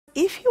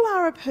If you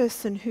are a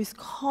person who's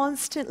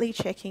constantly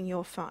checking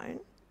your phone,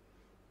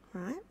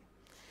 right,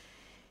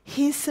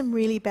 here's some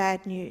really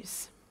bad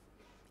news.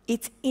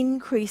 It's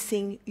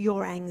increasing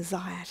your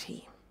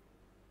anxiety.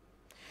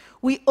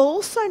 We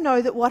also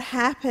know that what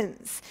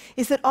happens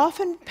is that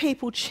often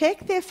people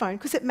check their phone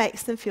because it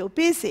makes them feel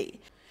busy,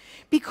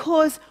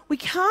 because we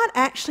can't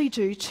actually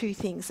do two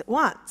things at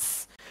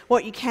once.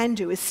 What you can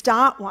do is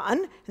start one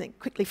and then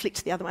quickly flick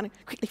to the other one,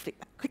 and quickly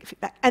flick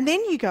back. And then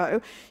you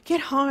go,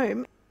 get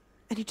home,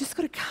 and you've just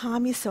got to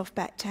calm yourself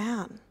back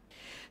down.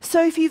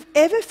 So if you've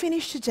ever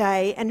finished a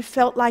day and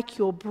felt like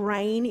your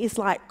brain is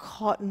like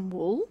cotton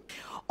wool,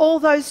 all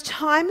those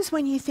times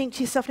when you think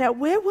to yourself, now,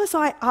 where was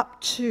I up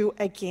to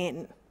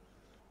again?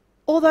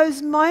 Or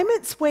those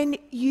moments when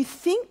you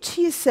think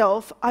to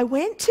yourself, I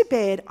went to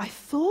bed, I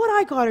thought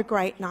I got a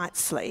great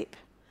night's sleep,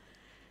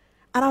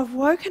 and I've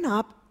woken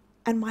up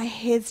and my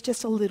head's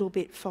just a little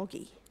bit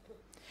foggy.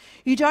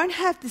 You don't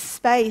have the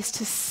space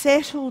to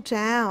settle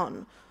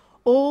down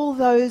all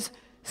those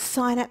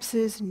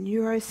synapses,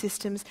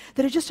 neurosystems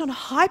that are just on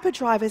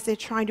hyperdrive as they're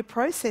trying to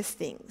process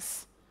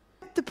things.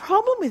 The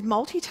problem with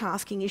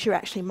multitasking is you're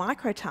actually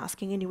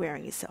microtasking and you're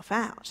wearing yourself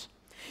out.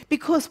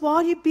 Because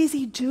while you're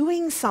busy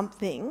doing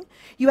something,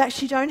 you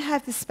actually don't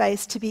have the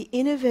space to be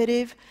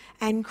innovative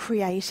and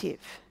creative.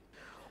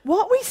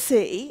 What we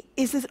see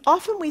is that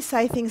often we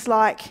say things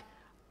like,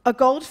 a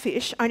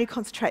goldfish only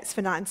concentrates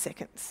for 9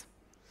 seconds.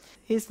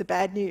 Here's the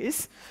bad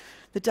news.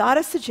 The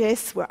data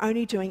suggests we're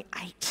only doing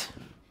 8.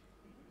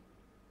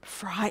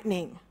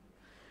 Frightening.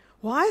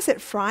 Why is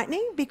it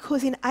frightening?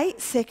 Because in 8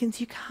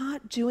 seconds you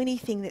can't do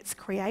anything that's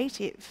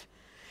creative.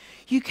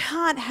 You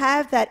can't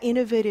have that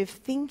innovative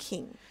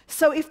thinking.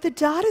 So if the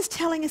data's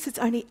telling us it's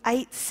only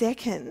 8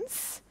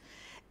 seconds,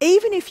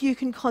 even if you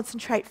can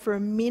concentrate for a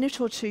minute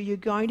or two, you're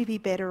going to be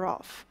better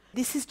off.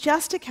 This is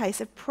just a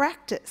case of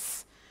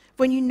practice.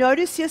 When you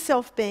notice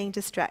yourself being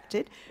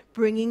distracted,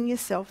 bringing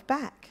yourself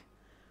back.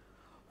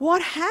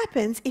 What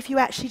happens if you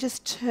actually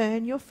just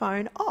turn your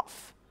phone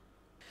off?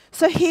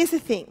 So here's the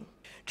thing.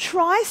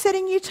 Try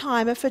setting your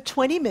timer for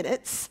 20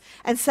 minutes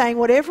and saying,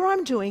 whatever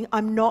I'm doing,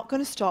 I'm not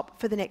going to stop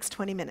for the next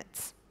 20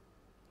 minutes.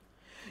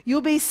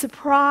 You'll be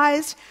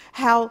surprised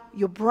how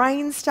your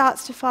brain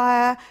starts to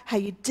fire, how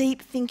your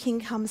deep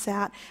thinking comes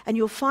out, and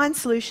you'll find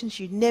solutions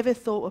you never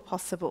thought were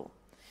possible.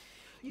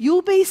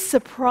 You'll be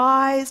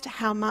surprised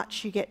how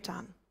much you get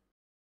done.